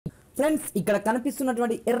Friends ఇక్కడ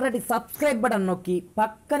కనిపిస్తున్నటువంటి ఎర్రటి సబ్స్క్రైబ్ బటన్ నొక్కి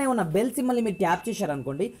పక్కనే ఉన్న బెల్ సింబల్ని మీరు ట్యాప్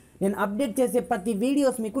చేశారనుకోండి నేను అప్డేట్ చేసే ప్రతి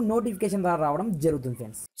వీడియోస్ మీకు నోటిఫికేషన్ రావడం జరుగుతుంది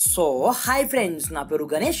ఫ్రెండ్స్. సో హాయ్ ఫ్రెండ్స్, నా పేరు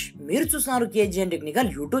గణేష్, మీరు చూస్తున్నారు KGN technical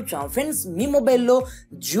YouTube channel. Friends, మీ మొబైల్లో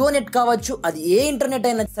జియో నెట్ కావచ్చు, అది ఏ ఇంటర్నెట్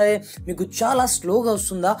అయినా సరే మీకు చాలా స్లోగా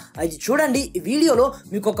వస్తుందా? అది చూడండి, ఈ వీడియోలో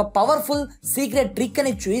మీకు ఒక పవర్ఫుల్ సీక్రెట్ ట్రిక్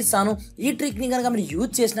అనేది చూపిస్తాను. ఈ ట్రిక్ ని కనుక మీరు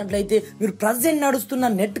యూజ్ చేసినట్లయితే మీరు ప్రజెంట్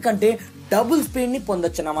నడుస్తున్న నెట్ కంటే డబుల్ స్పీడ్ ని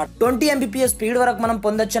పొందొచ్చు అన్నమాట. 20 Mbps స్పీడ్ వరకు మనం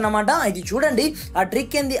పొందొచ్చు అన్నమాట. ఇది చూడండి, ఆ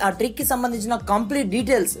ట్రిక్ ఏంది, ఆ ట్రిక్ కి సంబంధించిన కంప్లీట్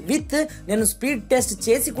డీటెయిల్స్ విత్ నేను స్పీడ్ టెస్ట్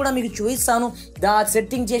చేసి కూడా మీకు చూపిస్తాను.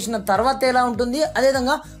 సెట్టింగ్ చేసిన తర్వాత ఎలా ఉంటుంది,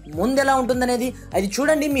 అదేవిధంగా ముందు ఎలా ఉంటుంది అనేది. అది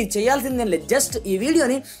చూడండి, మీరు చేయాల్సిందే లేదు, జస్ట్ ఈ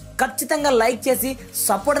వీడియోని ఖచ్చితంగా లైక్ చేసి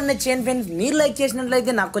సపోర్ట్ అనేది చేయండి ఫ్రెండ్స్. మీరు లైక్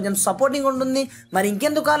చేసినట్లయితే నాకు కొంచెం సపోర్టింగ్ ఉంటుంది. మరి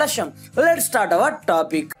ఇంకెందుకు ఆలస్యం, let's start our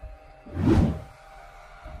topic.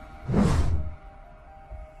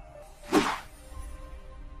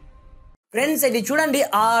 Friends, ఇది చూడండి,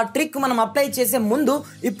 ఆ ట్రిక్ మనం అప్లై చేసే ముందు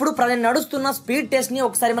ఇప్పుడు ప్రజెంట్ నడుస్తున్న స్పీడ్ టెస్ట్ ని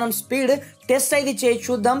ఒకసారి మనం స్పీడ్ టెస్ట్ అయితే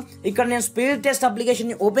చూద్దాం. ఇక్కడ నేను స్పీడ్ టెస్ట్ అప్లికేషన్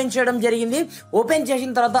ని ఓపెన్ చేయడం జరిగింది. ఓపెన్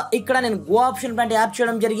చేసిన తర్వాత ఇక్కడ నేను గో ఆప్షన్ పైన యాప్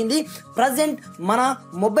చేయడం జరిగింది. ప్రజెంట్ మన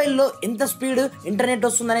మొబైల్లో ఎంత స్పీడ్ ఇంటర్నెట్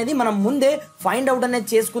వస్తుంది అనేది మనం ముందే ఫైండ్ అవుట్ అనేది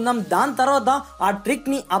చేసుకుందాం. దాని తర్వాత ఆ ట్రిక్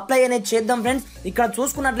ని అప్లై అనేది చేద్దాం. ఫ్రెండ్స్, ఇక్కడ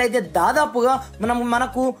చూసుకున్నట్లయితే దాదాపుగా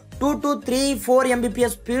మనకు 2 to 3, 4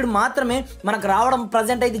 Mbps స్పీడ్ మాత్రమే మనకు రావడం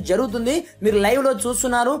ప్రజెంట్ అయితే జరుగుతుంది. మీరు లైవ్ లో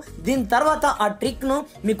చూస్తున్నారు. దీని తర్వాత ఆ ట్రిక్ ను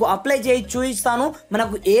మీకు అప్లై చేసి చూపిస్తాను,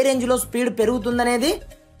 మనకు ఏ రేంజ్ లో స్పీడ్ పెరుగుతుంది అనేది.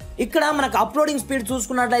 ఇక్కడ మనకు అప్లోడింగ్ స్పీడ్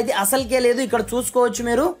చూసుకున్నట్లయితే అసలుకే లేదు. ఇక్కడ చూసుకోవచ్చు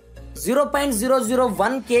మీరు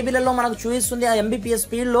 0.001 కేబీలలో మనకు చూపిస్తుంది ఆ Mbps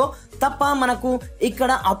స్పీడ్ లో తప్ప. మనకు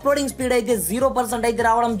ఇక్కడ అప్లోడింగ్ స్పీడ్ అయితే 0% అయితే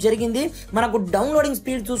రావడం జరిగింది. మనకు డౌన్లోడింగ్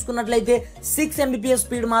స్పీడ్ చూసుకున్నట్లయితే 6 Mbps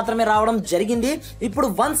స్పీడ్ మాత్రమే రావడం జరిగింది. ఇప్పుడు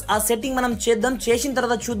వన్స్ ఆ సెట్టింగ్ మనం చేద్దాం, చేసిన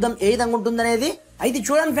తర్వాత చూద్దాం ఏ విధంగా ఉంటుంది అనేది. అయితే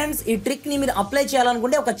చూడండి ఫ్రెండ్స్, ఈ ట్రిక్ ని మీరు అప్లై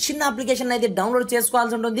చేయాలనుకుంటే ఒక చిన్న అప్లికేషన్ అయితే డౌన్లోడ్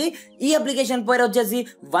చేసుకోవాల్సి ఉంటుంది. ఈ అప్లికేషన్ పేరు వచ్చేసి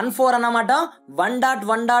 14 అన్నమాట,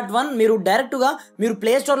 1.1.1. మీరు డైరెక్ట్ గా మీరు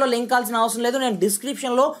ప్లే స్టోర్ లో లింక్ కావాల్సిన అవసరం లేదు. నేను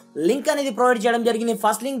డిస్క్రిప్షన్ లో లింక్ అనేది ప్రొవైడ్ చేయడం జరిగింది.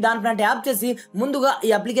 ఫస్ట్ లింక్ దానిపైన ట్యాప్ చేసి ముందుగా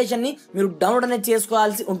ఈ అప్లికేషన్ ని మీరు డౌన్లోడ్ అనేది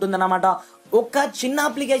చేసుకోవాల్సి ఉంటుంది అన్నమాట. ఒక చిన్న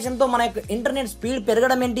అప్లికేషన్ తో మన యొక్క ఇంటర్నెట్ స్పీడ్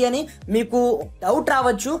పెరగడం ఏంటి అని మీకు డౌట్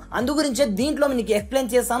రావచ్చు. అందు గురించే దీంట్లో మీకు ఎక్స్ప్లెయిన్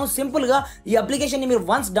చేస్తాను. సింపుల్ గా ఈ అప్లికేషన్ ని మీరు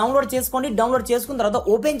వన్స్ డౌన్లోడ్ చేసుకోండి. డౌన్లోడ్ చేసుకున్న తర్వాత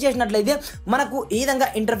ఓపెన్ చేసినట్లయితే మనకు ఈ విధంగా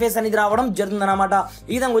ఇంటర్ఫేస్ అనేది రావడం జరుగుతుంది అనమాట.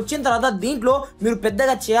 ఈ విధంగా వచ్చిన తర్వాత దీంట్లో మీరు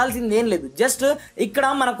పెద్దగా చేయాల్సింది ఏం లేదు. జస్ట్ ఇక్కడ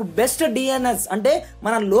మనకు బెస్ట్ డిఎన్ఎస్ అంటే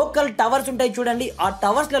మన లోకల్ టవర్స్ ఉంటాయి చూడండి, ఆ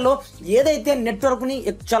టవర్స్ లలో ఏదైతే నెట్వర్క్ ని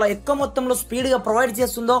చాలా ఎక్కువ మొత్తంలో స్పీడ్ గా ప్రొవైడ్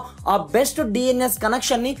చేస్తుందో ఆ బెస్ట్ డిఎన్ఎస్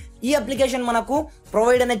కనెక్షన్ ని ఈ అప్లికేషన్ మనకు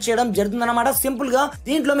ప్రొవైడ్ అనేది చేయడం జరుగుతుంది అనమాట. సింపుల్ గా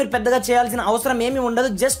దీంట్లో మీరు పెద్దగా చేయాల్సిన అవసరం ఏమీ ఉండదు.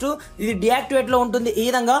 జస్ట్ ఇది డియాక్టివేట్ లో ఉంటుంది. ఈ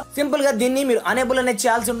విధంగా సింపుల్ గా దీన్ని మీరు అనేబుల్ అనేది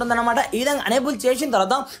చేయాల్సి ఉంటుంది అనమాట. ఈ విధంగా అనేబుల్ చేసిన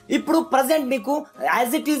తర్వాత ఇప్పుడు ప్రజెంట్ మీకు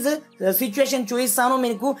యాజ్ ఇట్ ఈస్ సిచ్యువేషన్ చూపిస్తాను.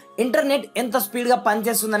 మీకు ఇంటర్నెట్ ఎంత స్పీడ్ గా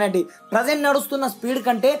పనిచేస్తుంది అనేది. ప్రజెంట్ నడుస్తున్న స్పీడ్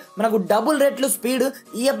కంటే మనకు డబుల్ రేట్లు స్పీడ్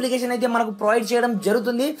ఈ అప్లికేషన్ అయితే మనకు ప్రొవైడ్ చేయడం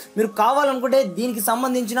జరుగుతుంది. మీరు కావాలనుకుంటే దీనికి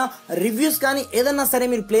సంబంధించిన రివ్యూస్ కానీ ఏదన్నా సరే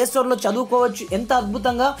మీరు ప్లే స్టోర్ లో చదువుకోవచ్చు, ఎంత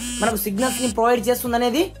అద్భుతంగా మనకు సిగ్నల్స్ ని ప్రొవైడ్ చేస్తుంది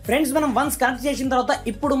అనేది. ఫ్రెండ్స్, మనం వన్స్ కనెక్ట్ చేసిన తర్వాత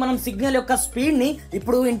ఇప్పుడు మనం సిగ్నల్ యొక్క స్పీడ్ ని,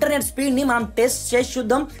 ఇప్పుడు ఇంటర్నెట్ స్పీడ్ ని మనం టెస్ట్ చేసి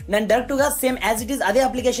చూద్దాం. నేను డైరెక్ట్ గా సేమ్ యాజ్ ఇట్ ఈస్ అదే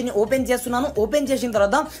అప్లికేషన్ ని ఓపెన్ చేస్తున్నాను. ఓపెన్ చేసిన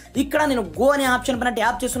తర్వాత ఇక్కడ నేను గో అనే ఆప్షన్ పైన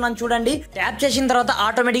ట్యాప్ చేస్తున్నాను. చూడండి, ట్యాప్ చేసిన తర్వాత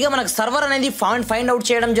ఆటోమేటిక్ గా మనకు సర్వర్ అనేది ఫైండ్ అవుట్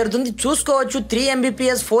చేయడం జరుగుతుంది. చూసుకోవచ్చు 3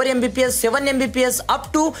 Mbps, 4 Mbps, 7 Mbps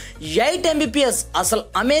up to 8 Mbps. అసలు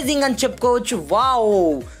అమేజింగ్ అని చెప్పుకోవచ్చు. వావ్,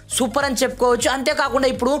 సూపర్ అని చెప్పుకోవచ్చు. అంతేకాకుండా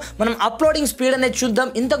ఇప్పుడు మనం అప్లోడింగ్ స్పీడ్ అనేది చూద్దాం.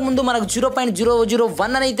 ఇంతకు ముందు మనకు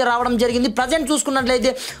 0.001 అని అయితే రావడం జరిగింది. ప్రజెంట్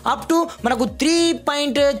చూసుకున్నట్లయితే అప్ టు మనకు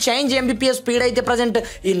 3 Mbps స్పీడ్ అయితే ప్రజెంట్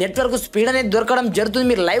ఈ నెట్వర్క్ స్పీడ్ అనేది దొరకడం జరుగుతుంది.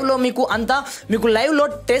 మీరు లైవ్ లో మీకు లైవ్ లో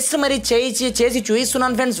టెస్ట్ మరి చేసి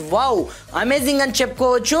చూపిస్తున్నాను ఫ్రెండ్స్. వావ్, అమేజింగ్ అని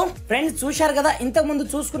చెప్పుకోవచ్చు. ఫ్రెండ్స్, చూశారు కదా, ఇంతకు ముందు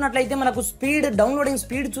చూసుకున్నట్లయితే మనకు స్పీడ్ డౌన్లోడింగ్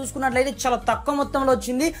స్పీడ్ చూసుకున్నట్లయితే చాలా తక్కువ మొత్తంలో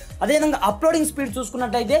వచ్చింది. అదేవిధంగా అప్లోడింగ్ స్పీడ్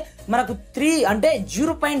చూసుకున్నట్లయితే మనకు 3 అంటే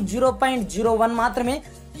 0.01 మాత్రమే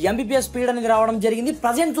Mbps స్పీడ్ అనేది రావడం జరిగింది.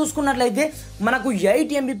 ప్రజెంట్ చూసుకున్నట్లయితే మనకు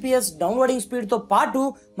 8 Mbps డౌన్లోడింగ్ స్పీడ్ తో పాటు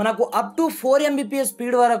మనకు అప్ టు 4 Mbps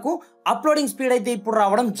స్పీడ్ వరకు అప్లోడింగ్ స్పీడ్ అయితే ఇప్పుడు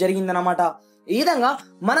రావడం జరిగింది అనమాట. ఈ విధంగా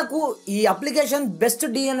మనకు ఈ అప్లికేషన్ బెస్ట్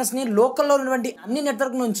డిఎన్ఎస్ ని లోకల్లో ఉన్నటువంటి అన్ని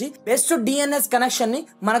నెట్వర్క్ నుంచి బెస్ట్ డిఎన్ఎస్ కనెక్షన్ ని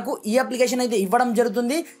మనకు ఈ అప్లికేషన్ అయితే ఇవ్వడం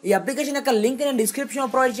జరుగుతుంది. ఈ అప్లికేషన్ యొక్క లింక్ నేను డిస్క్రిప్షన్ లో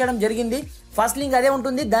ప్రొవైడ్ చేయడం జరిగింది. ఫస్ట్ లింక్ అదే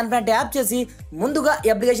ఉంటుంది. దానిపైన ట్యాప్ చేసి ముందుగా ఈ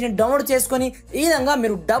అప్లికేషన్ డౌన్లోడ్ చేసుకొని ఈ విధంగా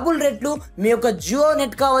మీరు డబుల్ రేట్లు మీ యొక్క జియో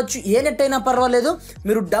నెట్ కావచ్చు, ఏ నెట్ అయినా పర్వాలేదు,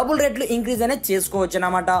 మీరు డబుల్ రేట్లు ఇంక్రీజ్ అనేది చేసుకోవచ్చు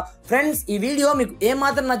అన్నమాట. ఫ్రెండ్స్, ఈ వీడియో మీకు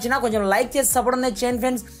ఏమాత్రం నచ్చినా కొంచెం లైక్ చేసి సపోర్ట్ అనేది చేయండి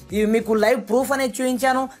ఫ్రెండ్స్. ఇవి మీకు లైవ్ ప్రూఫ్ అనేది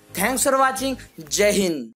చూపించాను. Thanks for watching. జై హింద్.